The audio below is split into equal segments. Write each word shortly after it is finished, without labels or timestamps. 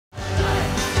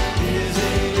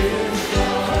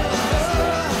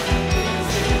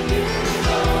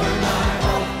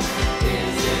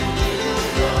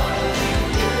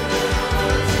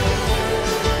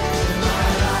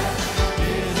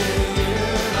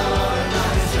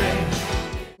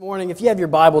morning, if you have your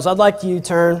Bibles, I'd like you to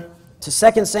turn to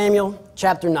 2 Samuel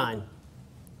chapter 9.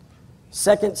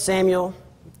 2 Samuel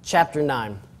chapter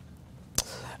 9.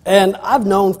 And I've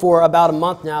known for about a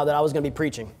month now that I was going to be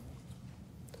preaching.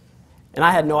 And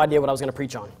I had no idea what I was going to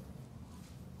preach on.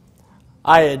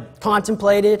 I had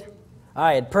contemplated,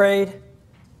 I had prayed,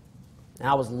 and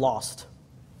I was lost.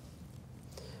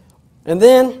 And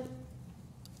then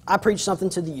I preached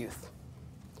something to the youth.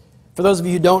 For those of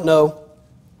you who don't know,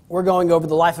 we're going over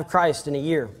the life of Christ in a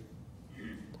year.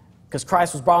 Because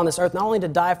Christ was brought on this earth not only to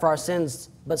die for our sins,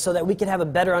 but so that we could have a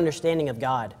better understanding of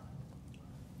God.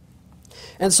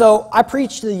 And so I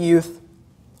preached to the youth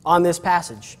on this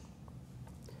passage.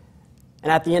 And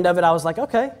at the end of it, I was like,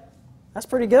 okay, that's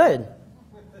pretty good.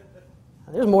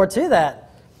 There's more to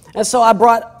that. And so I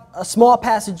brought a small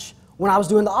passage when I was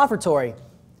doing the offertory.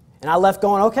 And I left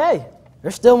going, okay,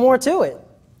 there's still more to it.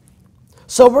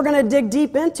 So we're going to dig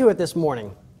deep into it this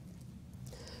morning.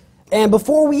 And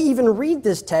before we even read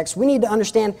this text, we need to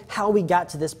understand how we got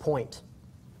to this point.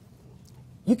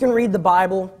 You can read the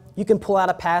Bible, you can pull out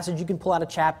a passage, you can pull out a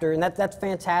chapter, and that's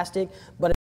fantastic,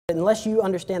 but unless you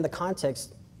understand the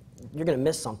context, you're going to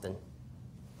miss something.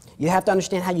 You have to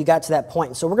understand how you got to that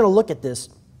point. So we're going to look at this.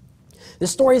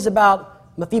 This story is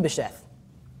about Mephibosheth.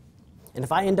 And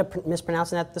if I end up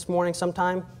mispronouncing that this morning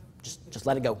sometime, just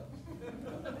let it go.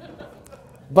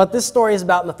 But this story is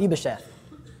about Mephibosheth,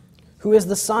 who is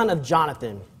the son of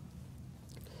Jonathan.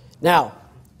 Now,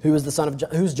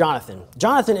 who's Jonathan?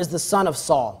 Jonathan is the son of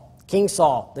Saul, King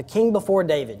Saul, the king before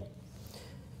David.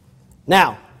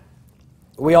 Now,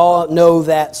 we all know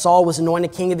that Saul was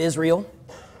anointed king of Israel.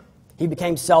 He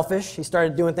became selfish. He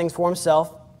started doing things for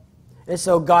himself. And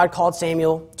so God called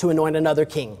Samuel to anoint another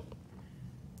king.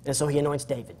 And so he anoints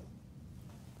David.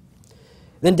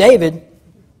 Then David,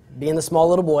 being the small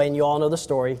little boy, and you all know the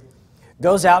story,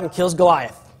 goes out and kills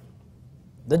Goliath,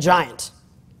 the giant.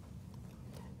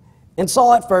 And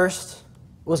Saul at first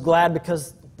was glad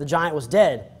because the giant was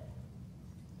dead.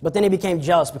 But then he became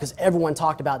jealous because everyone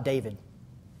talked about David.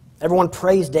 Everyone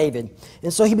praised David.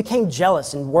 And so he became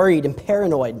jealous and worried and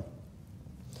paranoid.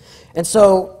 And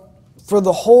so for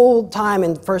the whole time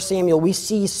in 1 Samuel, we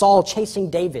see Saul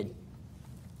chasing David.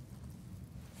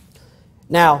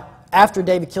 Now, after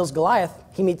David kills Goliath,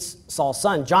 he meets Saul's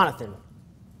son, Jonathan.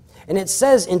 And it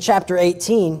says in chapter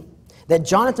 18 that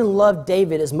Jonathan loved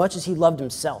David as much as he loved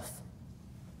himself.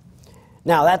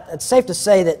 Now, it's safe to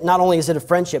say that not only is it a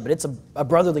friendship, but it's a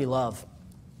brotherly love.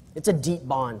 It's a deep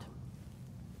bond.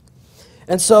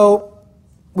 And so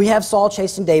we have Saul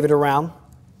chasing David around.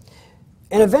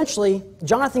 And eventually,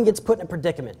 Jonathan gets put in a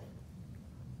predicament.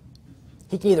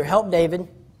 He can either help David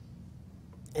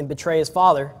and betray his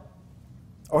father,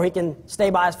 or he can stay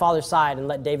by his father's side and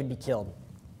let David be killed.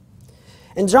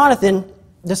 And Jonathan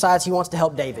decides he wants to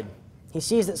help David. He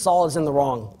sees that Saul is in the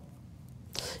wrong.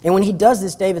 And when he does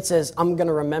this, David says, I'm going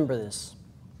to remember this.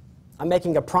 I'm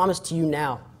making a promise to you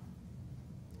now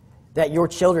that your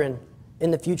children,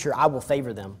 in the future, I will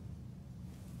favor them.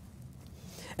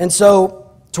 And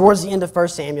so, towards the end of 1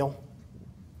 Samuel,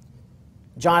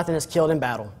 Jonathan is killed in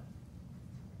battle,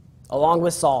 along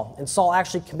with Saul. And Saul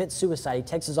actually commits suicide. He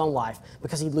takes his own life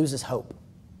because he loses hope.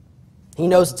 He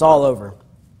knows it's all over.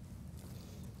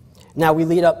 Now, we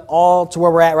lead up all to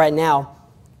where we're at right now.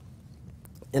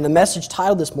 And the message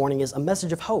titled this morning is A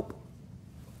Message of Hope.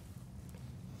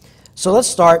 So let's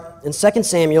start in 2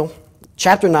 Samuel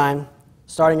chapter 9,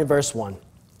 starting in verse 1.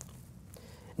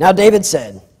 Now David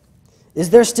said, Is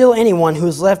there still anyone who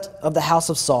is left of the house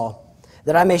of Saul,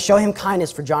 that I may show him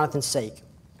kindness for Jonathan's sake?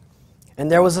 And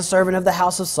there was a servant of the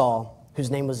house of Saul, whose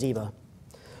name was Ziba.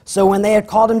 So when they had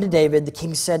called him to David, the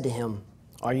king said to him,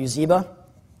 Are you Ziba?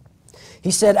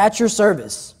 He said, At your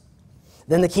service.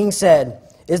 Then the king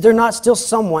said, Is there not still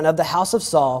someone of the house of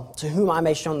Saul to whom I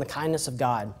may show the kindness of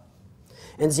God?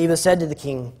 And Ziba said to the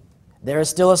king, There is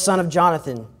still a son of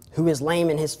Jonathan, who is lame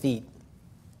in his feet.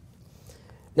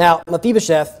 Now,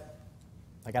 Mephibosheth,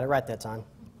 I got it right that time.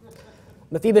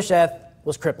 Mephibosheth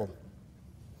was crippled.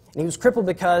 And he was crippled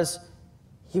because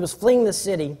he was fleeing the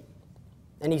city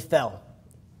and he fell.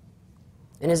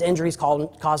 And his injuries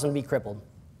caused him to be crippled.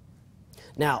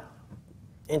 Now,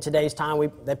 in today's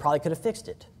time, they probably could have fixed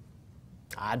it.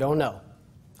 I don't know.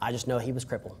 I just know he was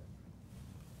crippled.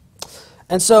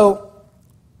 And so,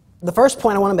 the first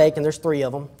point I want to make, and there's three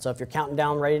of them, so if you're counting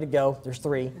down ready to go, there's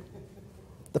three.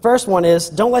 The first one is,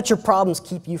 don't let your problems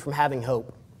keep you from having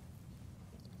hope.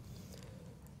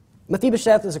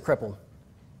 Mephibosheth is a cripple.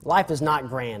 Life is not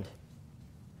grand.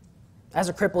 As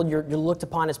a cripple, you're looked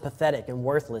upon as pathetic and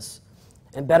worthless,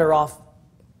 and better off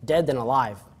dead than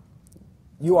alive.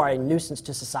 You are a nuisance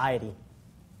to society.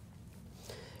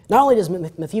 Not only does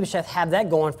Mephibosheth have that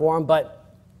going for him,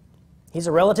 but he's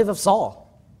a relative of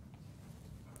Saul.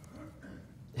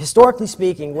 Historically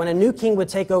speaking, when a new king would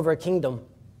take over a kingdom,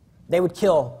 they would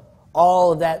kill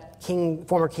all of that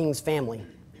former king's family.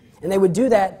 And they would do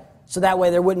that so that way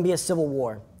there wouldn't be a civil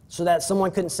war, so that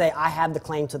someone couldn't say, I have the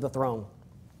claim to the throne.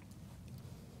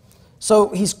 So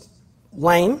he's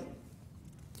lame,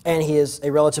 and he is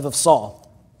a relative of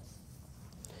Saul.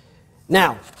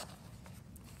 Now,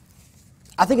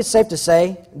 I think it's safe to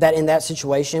say that in that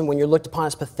situation, when you're looked upon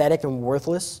as pathetic and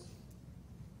worthless,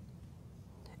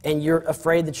 and you're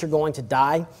afraid that you're going to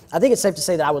die, I think it's safe to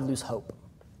say that I would lose hope.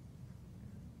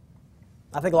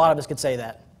 I think a lot of us could say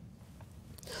that.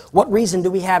 What reason do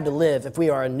we have to live if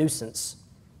we are a nuisance?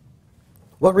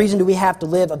 What reason do we have to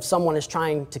live if someone is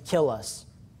trying to kill us?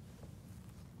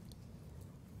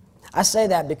 I say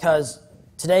that because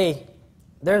today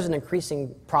there's an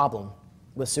increasing problem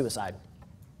with suicide.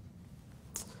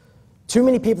 Too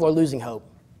many people are losing hope.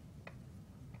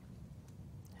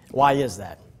 Why is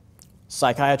that?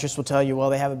 Psychiatrists will tell you, well,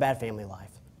 they have a bad family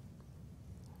life.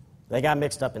 They got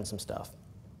mixed up in some stuff.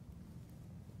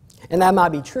 And that might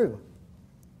be true.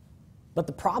 But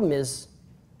the problem is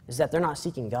that they're not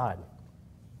seeking God.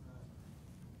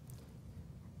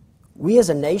 We as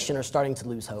a nation are starting to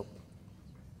lose hope.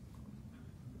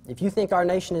 If you think our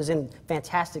nation is in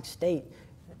fantastic state,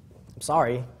 I'm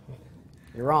sorry,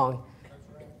 you're wrong.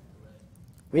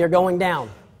 We are going down.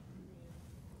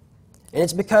 And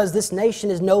it's because this nation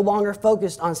is no longer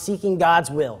focused on seeking God's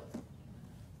will.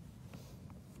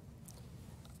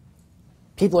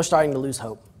 People are starting to lose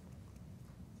hope.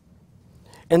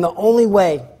 And the only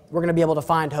way we're going to be able to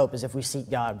find hope is if we seek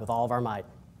God with all of our might.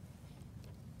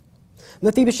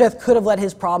 Mephibosheth could have let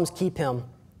his problems keep him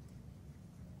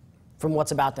from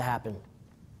what's about to happen.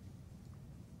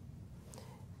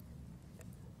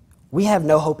 We have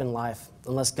no hope in life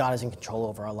unless God is in control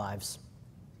over our lives.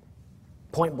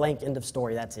 Point blank, end of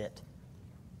story, that's it.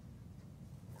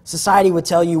 Society would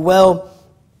tell you, well,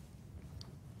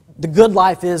 the good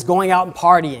life is going out and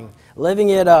partying, living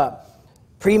it up,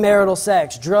 premarital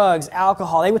sex, drugs,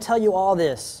 alcohol. They would tell you all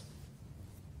this.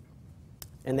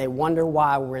 And they wonder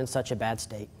why we're in such a bad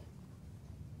state.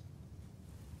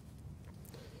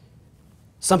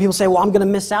 Some people say, well, I'm going to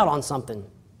miss out on something.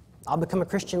 I'll become a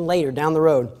Christian later down the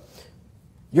road.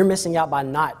 You're missing out by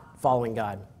not following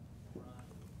God.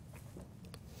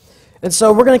 And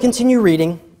so we're going to continue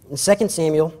reading in 2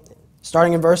 Samuel,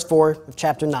 starting in verse 4 of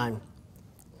chapter 9.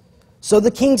 So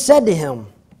the king said to him,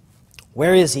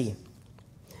 where is he?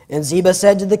 And Ziba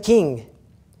said to the king,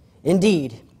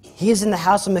 indeed, he is in the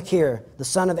house of Machir, the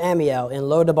son of Ammiel, in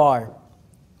Lo-debar.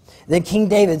 Then King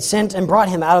David sent and brought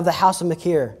him out of the house of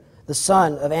Machir, the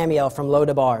son of Ammiel, from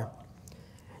Lo-debar.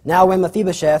 Now when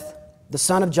Mephibosheth, the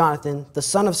son of Jonathan, the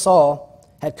son of Saul,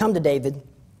 had come to David,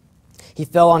 he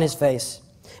fell on his face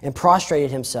and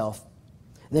prostrated himself.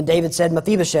 Then David said,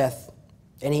 Mephibosheth,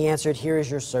 and he answered, here is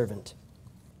your servant.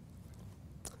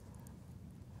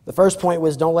 The first point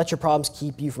was, don't let your problems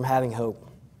keep you from having hope.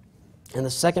 And the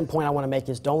second point I want to make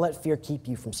is, don't let fear keep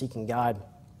you from seeking God.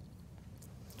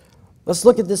 Let's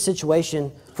look at this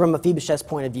situation from Mephibosheth's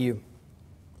point of view.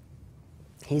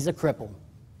 He's a cripple.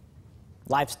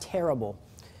 Life's terrible.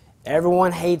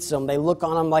 Everyone hates him. They look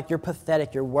on him like you're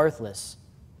pathetic, you're worthless.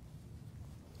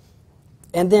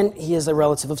 And then he is a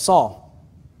relative of Saul,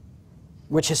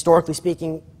 which historically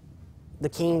speaking, the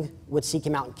king would seek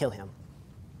him out and kill him.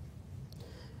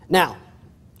 Now,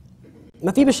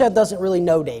 Mephibosheth doesn't really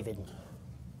know David,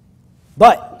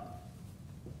 but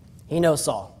he knows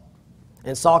Saul.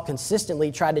 And Saul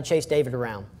consistently tried to chase David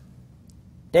around.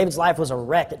 David's life was a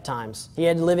wreck at times. He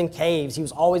had to live in caves. He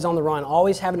was always on the run,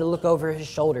 always having to look over his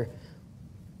shoulder.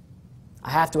 I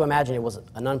have to imagine it was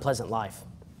an unpleasant life.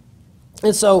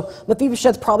 And so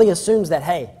Mephibosheth probably assumes that,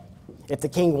 hey, if the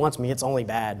king wants me, it's only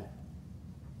bad.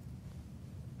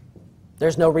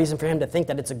 There's no reason for him to think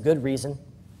that it's a good reason.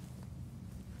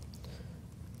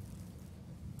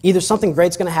 Either something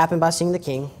great's going to happen by seeing the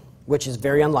king, which is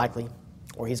very unlikely,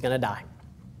 or he's going to die.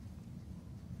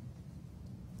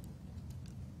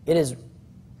 It is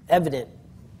evident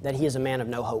that he is a man of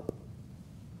no hope.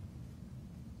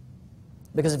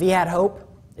 Because if he had hope,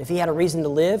 if he had a reason to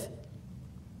live,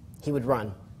 he would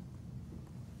run.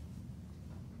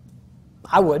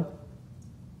 I would.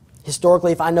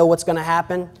 Historically, if I know what's going to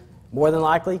happen, more than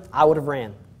likely, I would have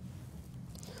ran.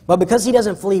 But because he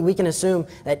doesn't flee, we can assume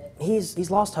that he's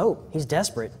lost hope. He's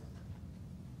desperate.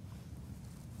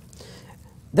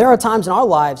 There are times in our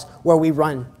lives where we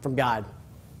run from God.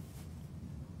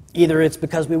 Either it's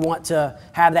because we want to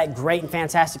have that great and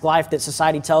fantastic life that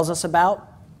society tells us about,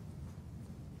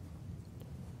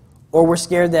 or we're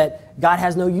scared that God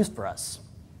has no use for us.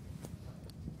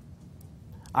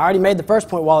 I already made the first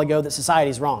point a while ago that society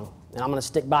is wrong, and I'm going to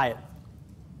stick by it.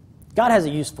 God has a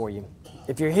use for you.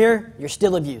 If you're here, you're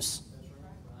still of use.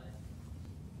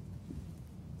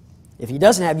 If he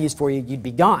doesn't have use for you, you'd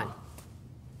be gone.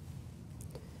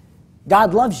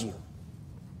 God loves you.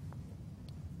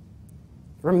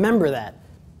 Remember that.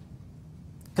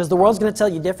 Because the world's going to tell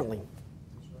you differently.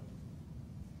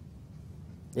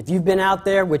 If you've been out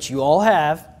there, which you all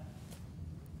have,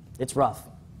 it's rough.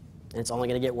 And it's only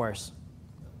going to get worse.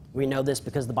 We know this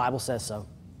because the Bible says so.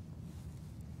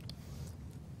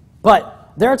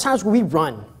 But there are times where we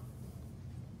run,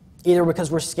 either because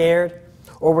we're scared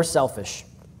or we're selfish.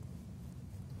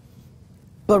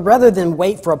 But rather than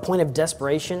wait for a point of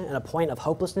desperation and a point of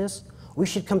hopelessness, we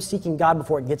should come seeking God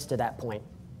before it gets to that point.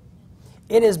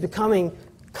 It is becoming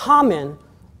common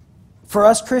for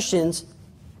us Christians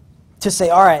to say,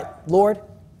 all right, Lord,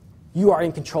 you are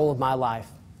in control of my life.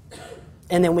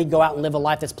 And then we go out and live a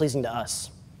life that's pleasing to us.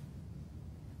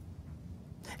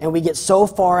 And we get so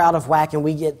far out of whack and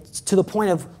we get to the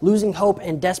point of losing hope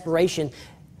and desperation,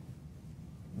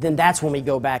 then that's when we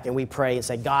go back and we pray and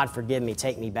say, God, forgive me,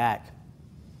 take me back.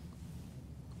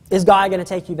 Is God going to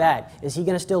take you back? Is he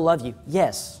going to still love you?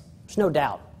 Yes, there's no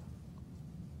doubt.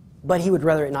 But he would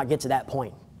rather it not get to that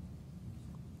point.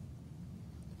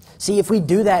 See, if we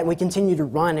do that and we continue to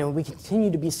run and we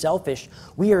continue to be selfish,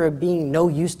 we are being no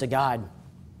use to God.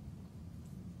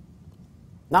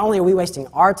 Not only are we wasting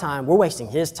our time, we're wasting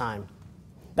his time.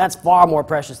 That's far more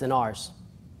precious than ours.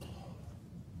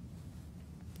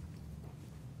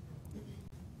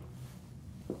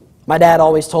 My dad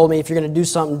always told me, if you're going to do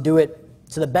something, do it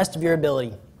to the best of your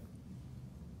ability.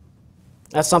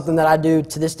 That's something that I do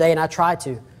to this day, and I try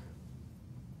to.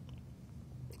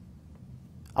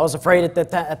 I was afraid at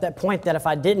that point that if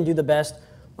I didn't do the best,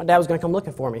 my dad was going to come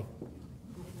looking for me.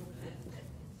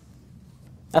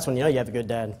 That's when you know you have a good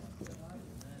dad.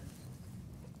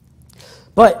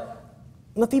 But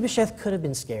Mephibosheth could have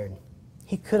been scared.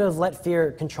 He could have let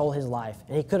fear control his life,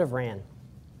 and he could have ran.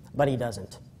 But he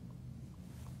doesn't.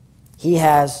 He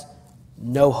has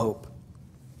no hope.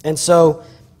 And so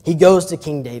he goes to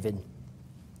King David.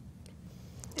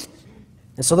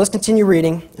 And so let's continue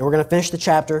reading, and we're going to finish the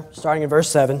chapter, starting in verse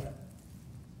 7.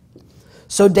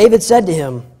 So David said to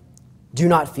him, "Do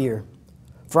not fear,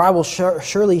 for I will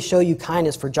surely show you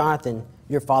kindness for Jonathan,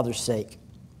 your father's sake,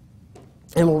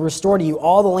 and will restore to you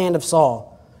all the land of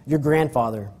Saul, your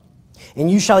grandfather, and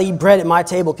you shall eat bread at my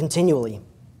table continually."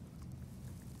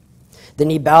 Then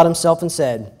he bowed himself and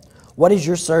said, "What is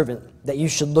your servant, that you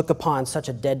should look upon such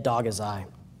a dead dog as I?"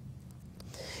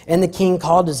 And the king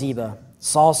called to Ziba,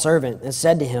 Saul's servant, and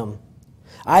said to him,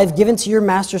 "I have given to your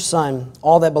master's son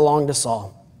all that belonged to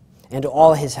Saul, and to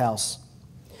all his house.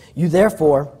 You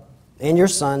therefore, and your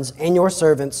sons, and your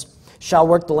servants, shall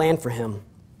work the land for him.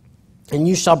 And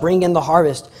you shall bring in the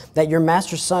harvest, that your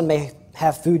master's son may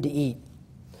have food to eat.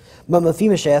 But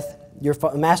Mephibosheth, your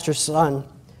master's son,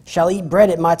 shall eat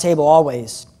bread at my table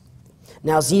always."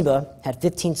 Now Ziba had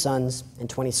 15 sons and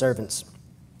 20 servants.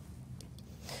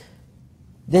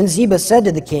 Then Ziba said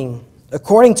to the king,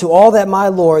 "According to all that my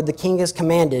lord the king has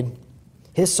commanded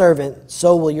his servant,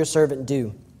 so will your servant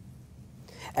do.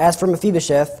 As for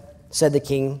Mephibosheth," said the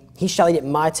king, "he shall eat at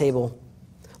my table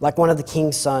like one of the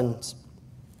king's sons."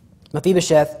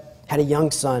 Mephibosheth had a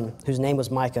young son whose name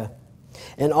was Micah,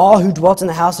 and all who dwelt in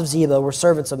the house of Ziba were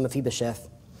servants of Mephibosheth.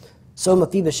 So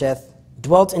Mephibosheth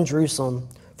dwelt in Jerusalem,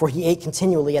 for he ate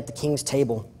continually at the king's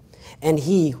table, and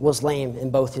he was lame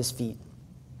in both his feet.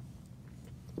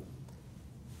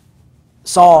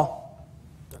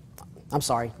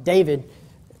 David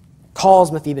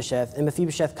calls Mephibosheth, and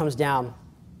Mephibosheth comes down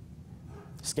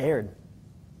scared.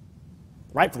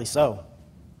 Rightfully so.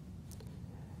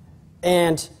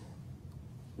 And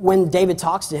when David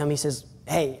talks to him, he says,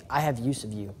 "Hey, I have use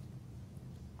of you.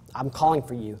 I'm calling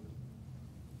for you."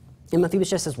 And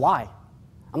Mephibosheth says, "Why?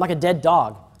 I'm like a dead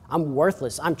dog. I'm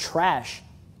worthless. I'm trash."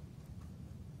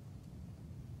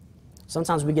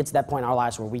 Sometimes we get to that point in our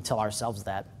lives where we tell ourselves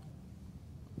that.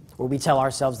 Where we tell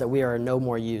ourselves that we are no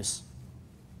more use.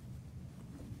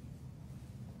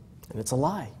 And it's a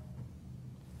lie.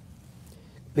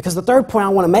 Because the third point I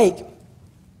want to make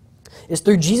is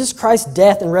through Jesus Christ's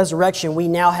death and resurrection, we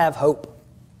now have hope.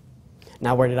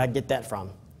 Now, where did I get that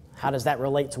from? How does that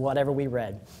relate to whatever we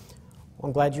read? Well,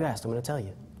 I'm glad you asked. I'm going to tell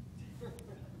you.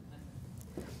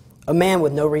 A man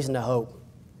with no reason to hope,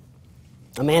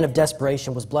 a man of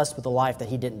desperation, was blessed with a life that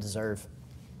he didn't deserve.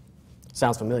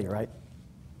 Sounds familiar, right?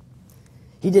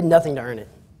 He did nothing to earn it.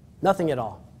 Nothing at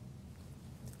all.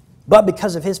 But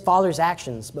because of his father's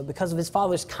actions, but because of his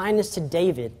father's kindness to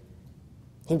David,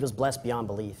 He was blessed beyond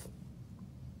belief.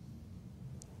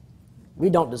 We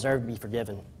don't deserve to be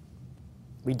forgiven.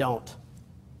 We don't.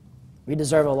 We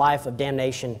deserve a life of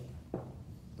damnation.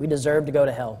 We deserve to go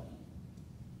to hell.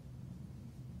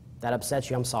 That upsets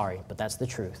you, I'm sorry, but that's the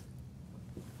truth.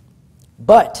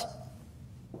 But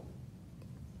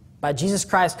by Jesus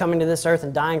Christ coming to this earth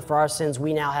and dying for our sins,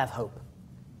 we now have hope.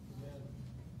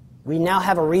 We now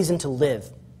have a reason to live.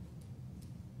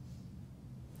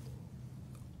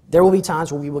 There will be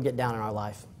times where we will get down in our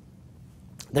life.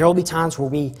 There will be times where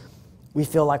we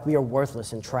feel like we are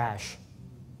worthless and trash.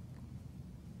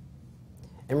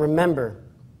 And remember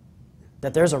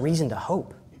that there's a reason to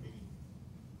hope.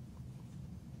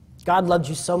 God loved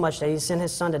you so much that He sent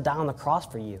His Son to die on the cross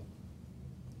for you.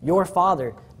 Your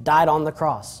father died on the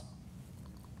cross.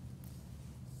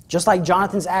 Just like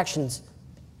Jonathan's actions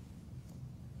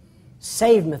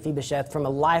saved Mephibosheth from a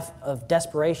life of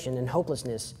desperation and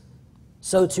hopelessness,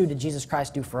 so too did Jesus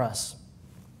Christ do for us.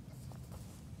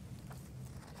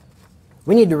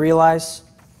 We need to realize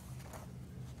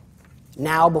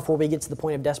now, before we get to the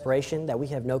point of desperation, that we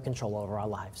have no control over our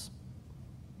lives.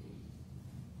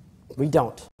 We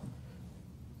don't.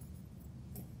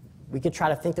 We could try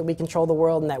to think that we control the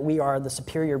world and that we are the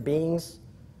superior beings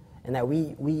and that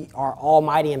we are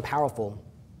almighty and powerful,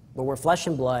 but we're flesh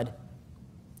and blood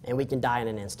and we can die in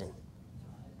an instant.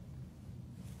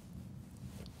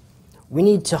 We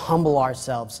need to humble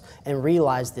ourselves and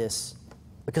realize this,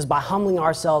 because by humbling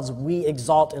ourselves, we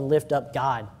exalt and lift up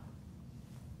God,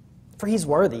 for He's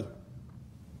worthy.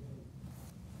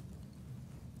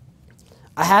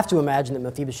 I have to imagine that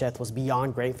Mephibosheth was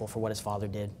beyond grateful for what his father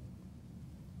did.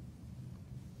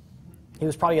 He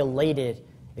was probably elated,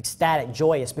 ecstatic,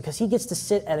 joyous, because he gets to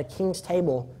sit at a king's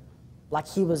table like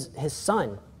he was his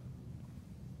son,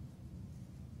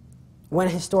 when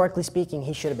historically speaking,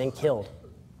 he should have been killed.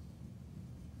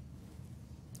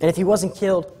 And if he wasn't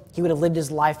killed, he would have lived his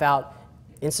life out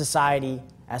in society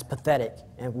as pathetic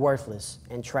and worthless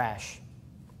and trash.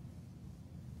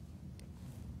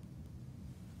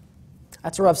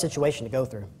 That's a rough situation to go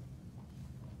through.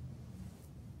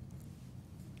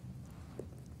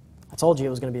 I told you it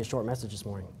was going to be a short message this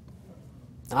morning.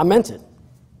 And I meant it.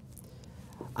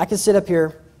 I can sit up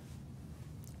here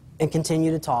and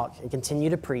continue to talk and continue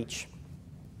to preach,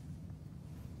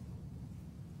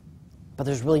 but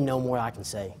there's really no more I can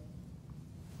say,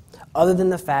 other than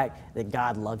the fact that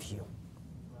God loves you.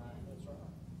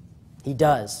 He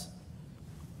does.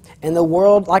 And the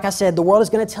world, like I said, the world is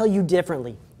going to tell you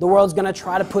differently. The world's going to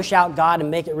try to push out God and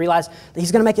make it realize that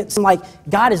He's going to make it seem like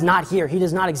God is not here. He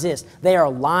does not exist. They are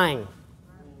lying.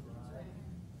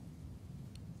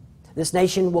 This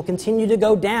nation will continue to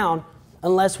go down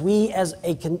unless we as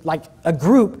a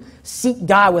group seek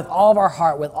God with all of our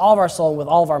heart, with all of our soul, and with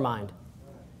all of our mind.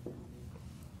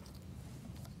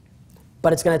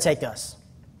 But it's going to take us.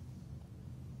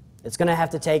 It's going to have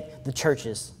to take the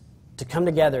churches to come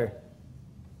together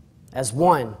as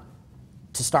one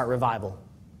to start revival.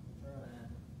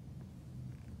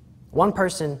 One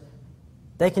person,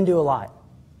 they can do a lot,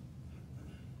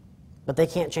 but they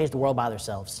can't change the world by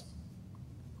themselves.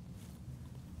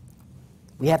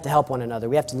 We have to help one another.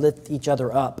 We have to lift each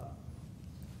other up.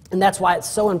 And that's why it's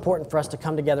so important for us to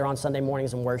come together on Sunday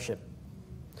mornings and worship,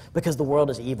 because the world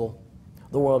is evil.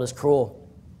 The world is cruel.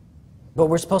 But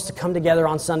we're supposed to come together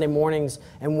on Sunday mornings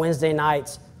and Wednesday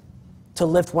nights to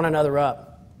lift one another up.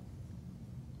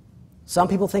 Some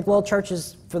people think, well, church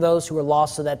is for those who are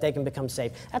lost so that they can become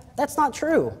saved. That's not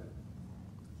true.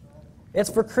 It's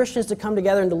for Christians to come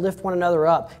together and to lift one another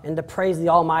up and to praise the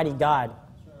Almighty God.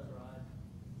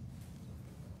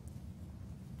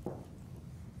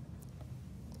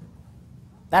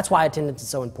 That's why attendance is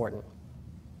so important.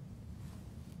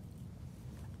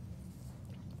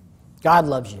 God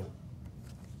loves you.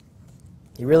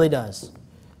 He really does.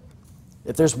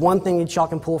 If there's one thing that y'all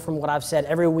can pull from what I've said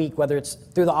every week, whether it's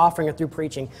through the offering or through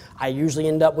preaching, I usually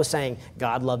end up with saying,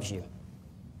 God loves you.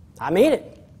 I mean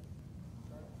it.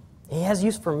 He has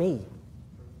use for me.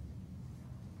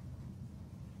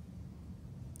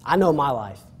 I know my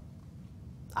life.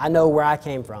 I know where I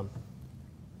came from.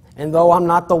 And though I'm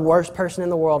not the worst person in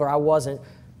the world, or I wasn't,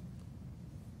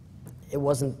 it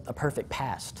wasn't a perfect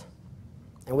past.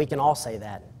 And we can all say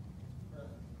that.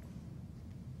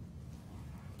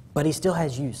 But He still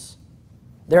has use.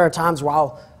 There are times where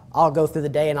I'll go through the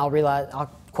day and I'll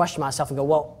question myself and go,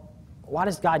 well, why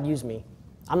does God use me?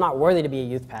 I'm not worthy to be a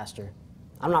youth pastor.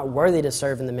 I'm not worthy to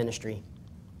serve in the ministry.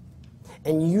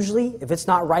 And usually, if it's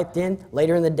not right then,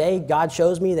 later in the day, God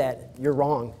shows me that you're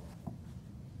wrong.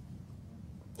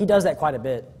 He does that quite a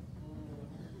bit.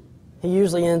 He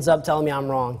usually ends up telling me I'm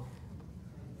wrong.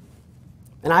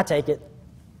 And I take it,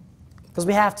 Because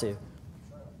we have to.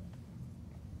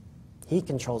 He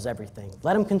controls everything.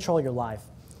 Let him control your life.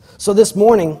 So this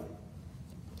morning,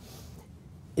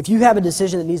 if you have a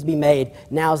decision that needs to be made,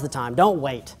 now's the time. Don't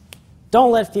wait.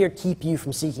 Don't let fear keep you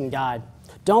from seeking God.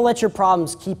 Don't let your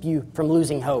problems keep you from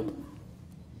losing hope.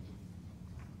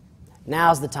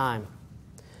 Now's the time.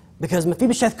 Because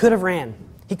Mephibosheth could have ran.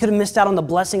 He could have missed out on the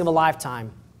blessing of a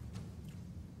lifetime.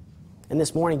 And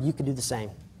this morning, you could do the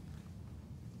same.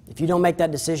 If you don't make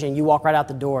that decision, you walk right out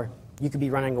the door, you could be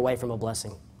running away from a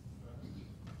blessing.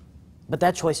 But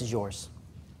that choice is yours.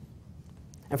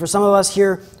 And for some of us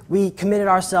here, we committed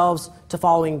ourselves to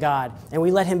following God, and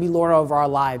we let him be Lord over our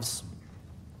lives.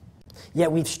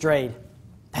 Yet we've strayed.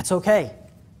 That's okay.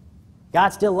 God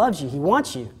still loves you. He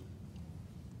wants you.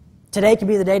 Today could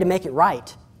be the day to make it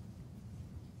right.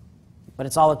 But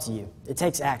it's all up to you. It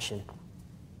takes action.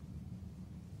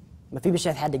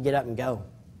 Mephibosheth had to get up and go.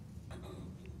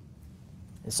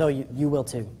 And so you will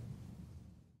too.